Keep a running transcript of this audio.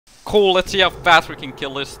Cool, let's see how fast we can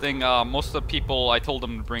kill this thing. Most of the people, I told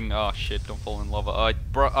them to bring, oh shit, don't fall in lava.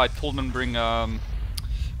 I told them to bring,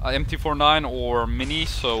 M249 or Mini,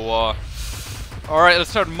 so, alright,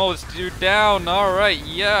 let's start to mow this dude down. Alright,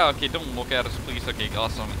 yeah, okay, don't look at us, please. Okay,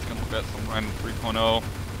 awesome, it's gonna look at some random 3.0.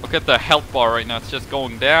 Look at the health bar right now, it's just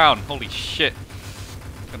going down. Holy shit.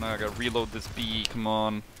 I gotta reload this B, come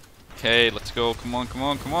on. Okay, let's go, come on, come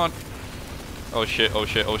on, come on. Oh shit, oh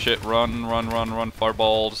shit, oh shit, run, run, run, run,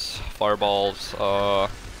 fireballs, fireballs, it's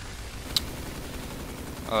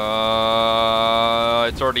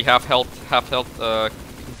already half health,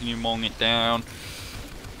 continue mowing it down.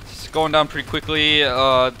 It's going down pretty quickly,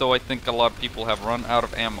 though I think a lot of people have run out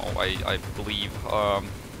of ammo, I believe.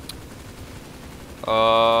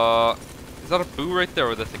 Is that a boo right there,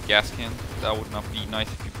 or that's a gas can? That would not be nice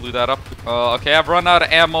if you blew that up. Okay, I've run out of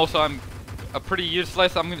ammo, so I'm pretty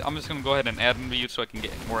useless. I'm just gonna go ahead and add in use so I can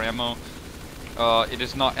get more ammo. It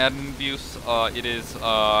is not add in use. It is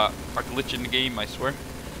a glitch in the game, I swear.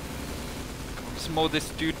 Let's mow this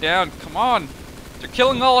dude down. Come on, they're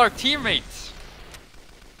killing all our teammates.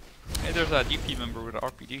 Hey, there's a DP member with an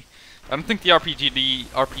RPG. I don't think the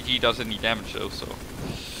RPG does any damage though, so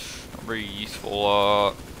not very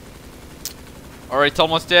useful. Alright, it's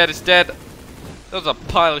almost dead. It's dead. That was a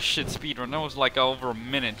pile of shit speedrun. That was like over a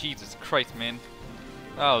minute. Jesus Christ, man.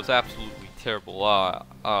 That was absolutely terrible.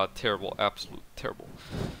 Terrible. Absolute terrible.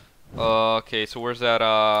 Okay, so where's that,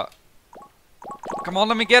 Come on,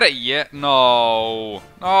 let me get it. Yeah, no.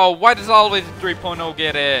 No, why does always 3.0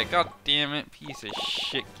 get it? God damn it. Piece of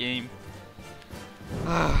shit game.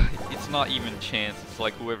 It's not even chance. It's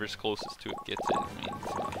like whoever's closest to it gets it. I mean,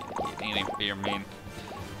 it ain't even fair, man.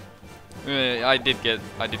 I did get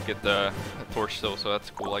the torch though, so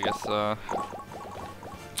that's cool, I guess.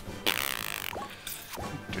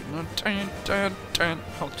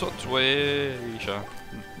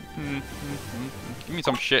 Give me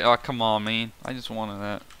some shit. Oh, come on, man. I just wanted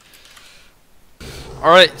that.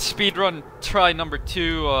 Alright, speedrun try number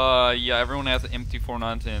 2. Yeah, everyone has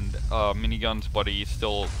M249s and miniguns, but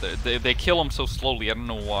they kill them so slowly. I don't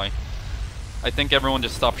know why. I think everyone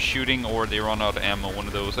just stopped shooting or they run out of ammo, one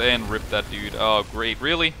of those, and rip that dude. Oh, great.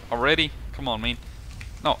 Really? Already? Come on, man.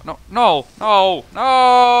 No, no, no, no,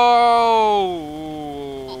 no!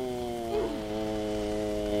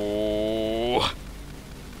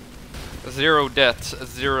 0 deaths,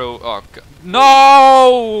 0, oh, God.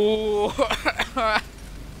 No!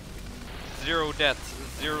 0 deaths,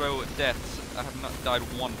 0 deaths. I have not died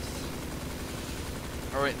once.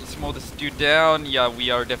 Alright, let's mow this dude down. Yeah, we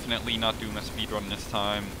are definitely not doing a speedrun this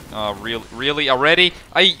time. Really? Already?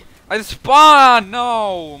 I spawned!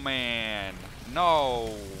 No, man.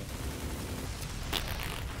 No.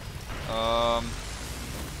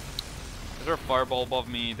 Is there a fireball above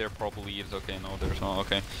me? There probably is. Okay, no, there's not.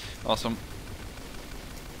 Okay, awesome.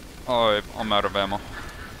 Oh, I'm out of ammo.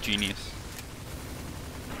 Genius.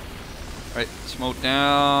 Alright, smoke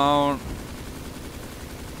down.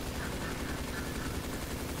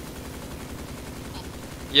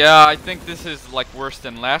 Yeah, I think this is like worse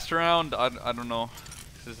than last round. I don't know.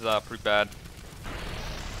 This is pretty bad.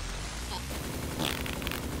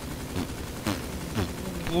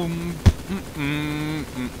 Oh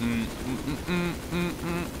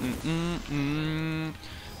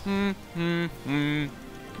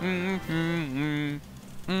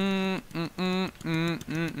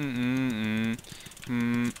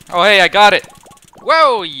hey, I got it!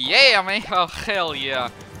 Whoa, yeah, man! Oh hell yeah!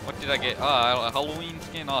 What did I get? Ah, a Halloween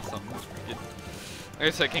skin? Awesome. That's pretty good. I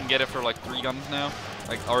guess I can get it for like 3 guns now.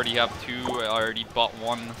 I already have 2. I already bought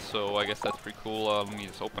 1, so I guess that's pretty cool. Let me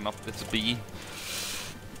just open up this B.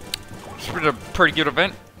 It's a pretty good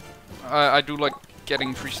event. I do like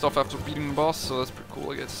getting free stuff after beating the boss, so that's pretty cool,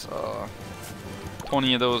 I guess.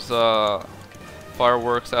 20 of those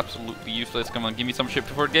fireworks, absolutely useless. Come on, give me some shit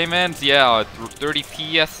before the game ends. Yeah, 30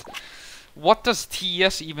 TS. What does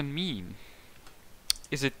TS even mean?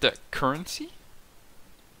 Is it the currency?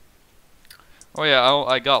 Oh yeah,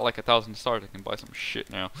 I got like 1,000 stars. I can buy some shit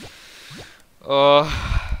now.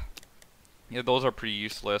 Yeah, those are pretty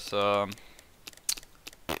useless. I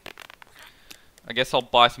guess I'll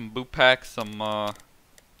buy some boot packs.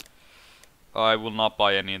 I will not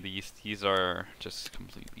buy any of these. These are just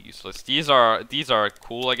completely useless. These are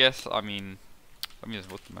cool, I guess. I mean, let me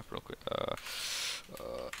just look them up real quick.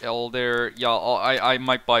 L there. Yeah, I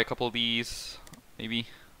might buy a couple of these. Maybe.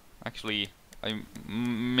 Actually,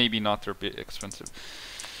 maybe not. They're a bit expensive.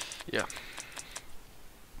 Yeah.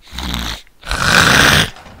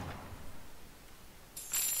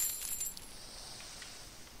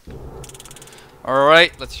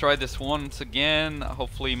 Alright, let's try this once again.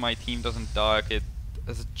 Hopefully my team doesn't die. Okay,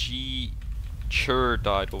 as G Chur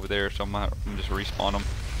died over there, so I'm just respawn him.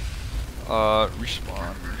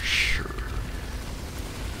 Respawn sure.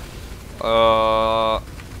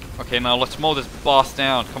 Okay, now let's mow this boss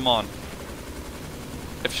down. Come on.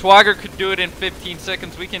 If Swagger could do it in 15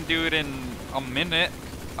 seconds, we can do it in a minute.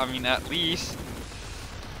 I mean, at least.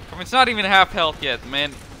 I mean, it's not even half health yet,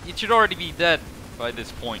 man. It should already be dead by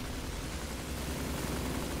this point.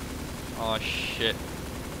 Oh shit.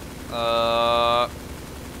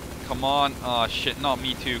 Come on. Oh shit, not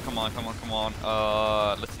me too. Come on, come on, come on.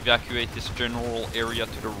 Let's evacuate this general area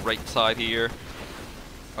to the right side here.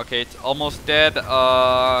 Okay, it's almost dead.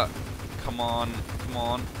 Come on, come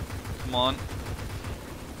on, come on.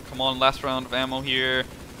 Come on, last round of ammo here.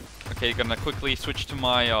 Okay, gonna quickly switch to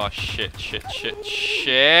my, oh shit.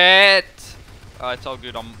 It's all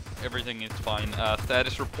good, everything is fine.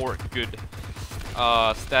 Status report, good.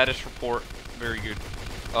 Status report, very good.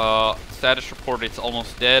 Status report, it's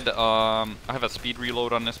almost dead. I have a speed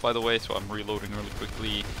reload on this, by the way, so I'm reloading really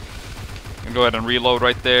quickly. I'm gonna go ahead and reload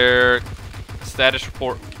right there. Status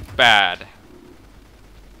report, bad.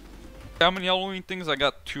 How many Halloween things? I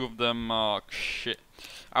got 2 of them. Shit.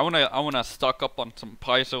 I wanna stock up on some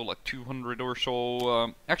piezo, like 200 or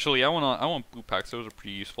so. Actually, I want boot packs. Those are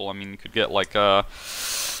pretty useful. I mean, you could get like you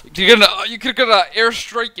could get an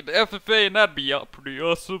airstrike in FFA, and that'd be pretty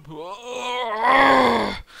awesome.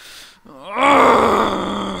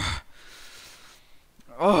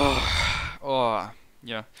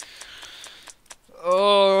 Yeah.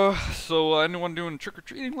 So anyone doing trick or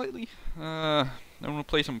treating lately? I want to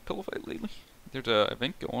play some pillow fight lately. There's a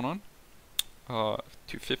event going on.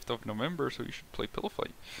 To 5th of November, so you should play pillow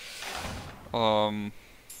fight.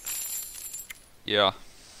 Yeah.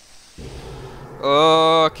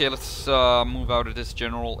 Okay, let's move out of this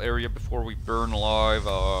general area before we burn alive.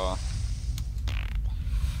 I'm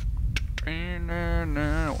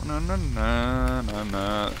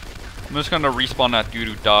just gonna respawn that dude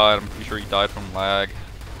who died. I'm pretty sure he died from lag.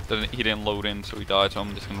 He didn't load in, so he died. So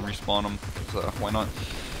I'm just gonna respawn him. Why not?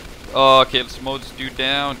 Okay, let's mow this dude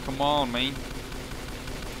down. Come on, man.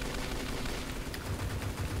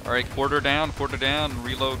 Alright, quarter down,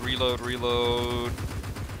 reload.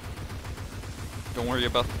 Don't worry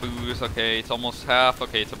about the booze. Okay, it's almost half.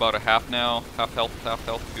 Okay, it's about a half now. Half health.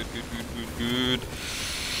 Good.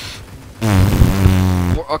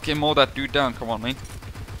 Okay, mow that dude down. Come on, man.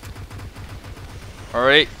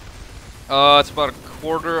 Alright. It's about a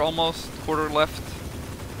quarter, almost. Quarter left.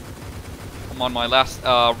 I'm on my last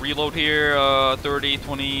reload here. 30,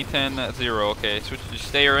 20, 10, 0. Okay, switch to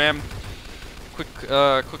stay or M.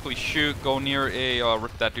 Quickly shoot, go near a,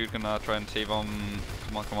 rip that dude, gonna try and save him.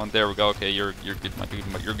 Come on, there we go. Okay, you're good, my dude,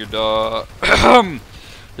 you're good.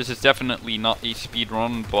 This is definitely not a speed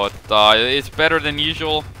run, but it's better than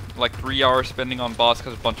usual. Like 3 hours spending on boss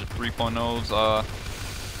because a bunch of 3.0s.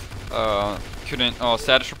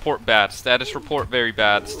 Status report bad. Status report very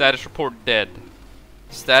bad. Status report dead.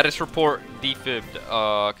 Status report defibbed.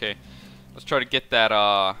 Okay, let's try to get that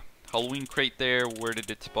Halloween crate there. Where did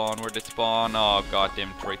it spawn? Oh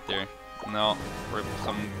goddamn, it's right there. No,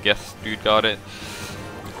 some guest dude got it.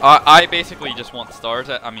 I basically just want stars.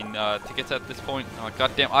 Tickets at this point.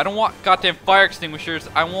 Goddamn, I don't want goddamn fire extinguishers.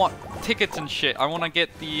 I want tickets and shit. I want to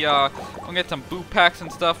get the I want to get some boot packs and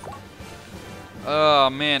stuff.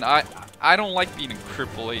 Man, I don't like being a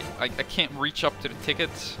cripple. I can't reach up to the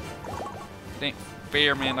tickets. It ain't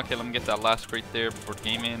fair, man. Okay, let me get that last crate there before the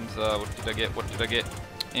game ends. What did I get?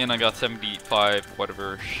 And I got 75,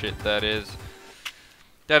 whatever shit that is.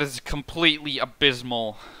 That is completely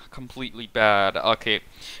abysmal. Completely bad. Okay, I'm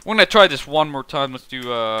gonna try this one more time. Let's do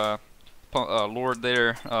Lord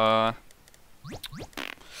there. I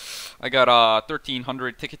got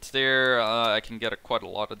 1,300 tickets there. I can get quite a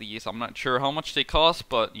lot of these. I'm not sure how much they cost,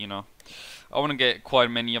 but you know, I want to get quite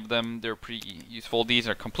many of them. They're pretty useful. These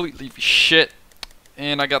are completely shit.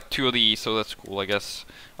 And I got 2 of these, so that's cool, I guess.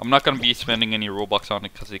 I'm not going to be spending any Robux on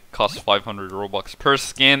it because it costs 500 Robux per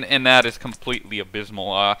skin, and that is completely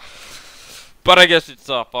abysmal. But I guess it's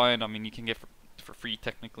fine. I mean, you can get for free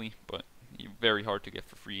technically, but very hard to get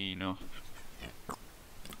for free, you know.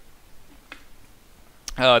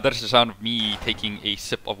 That is the sound of me taking a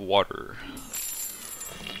sip of water.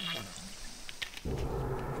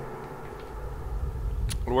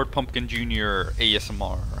 Lord Pumpkin Jr.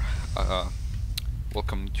 ASMR.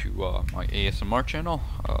 Welcome to my ASMR channel.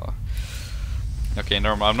 Okay,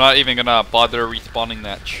 never mind. I'm not even gonna bother respawning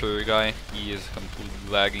that Chur guy. He is completely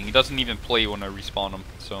lagging. He doesn't even play when I respawn him,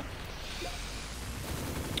 so.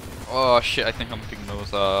 Oh shit, I think I'm picking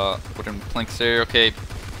those wooden planks there. Okay.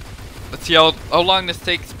 Let's see how long this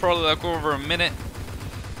takes. Probably like over a minute.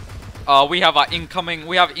 We have incoming.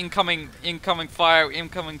 We have incoming fire.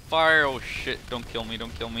 Incoming fire. Oh shit! Don't kill me.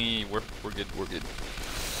 Don't kill me. We're good. We're good.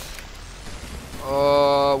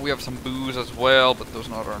 We have some booze as well, but those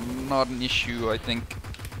not an issue, I think.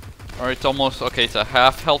 Alright, it's almost okay. It's a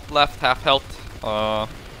half health left. Half health. I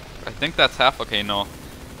think that's half. Okay, no.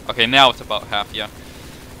 Okay, now it's about half. Yeah.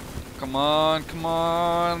 Come on, come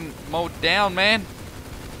on. Mow it down, man.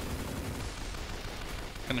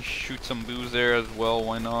 Gonna shoot some booze there as well.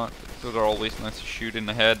 Why not? Those are always nice to shoot in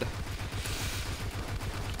the head.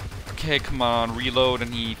 Okay, come on. Reload.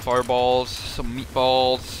 Any fireballs? Some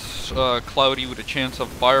meatballs. Cloudy with a chance of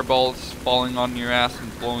fireballs falling on your ass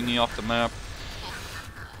and blowing you off the map.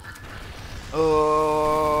 I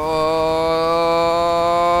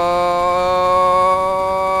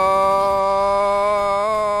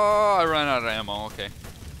ran out of ammo. Okay.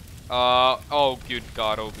 Oh good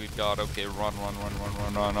god. Oh good god. Okay, run.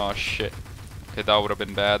 Oh shit. Okay, that would have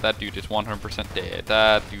been bad. That dude is 100% dead.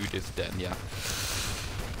 That dude is dead. Yeah.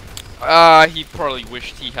 He probably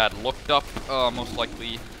wished he had looked up. Most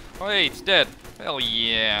likely. Oh, hey, it's dead. Hell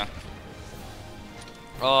yeah.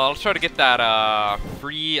 Let's try to get that,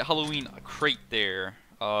 free Halloween crate there.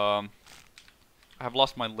 I have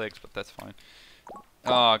lost my legs, but that's fine.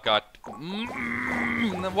 Oh, God.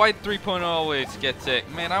 The white 3.0 always gets it.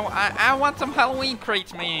 Man, I want some Halloween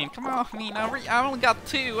crates, man. Come on, man. I only got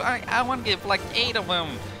 2. I want to give, like, 8 of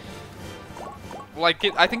them. Like,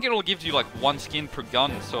 I think it'll give you, like, 1 skin per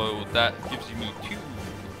gun, so that gives me 2.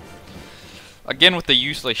 Again with the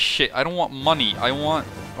useless shit. I don't want money. I want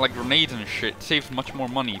like grenades and shit. It saves much more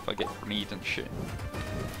money if I get grenades and shit.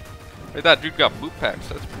 Hey, that dude got boot packs.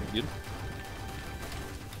 That's pretty good.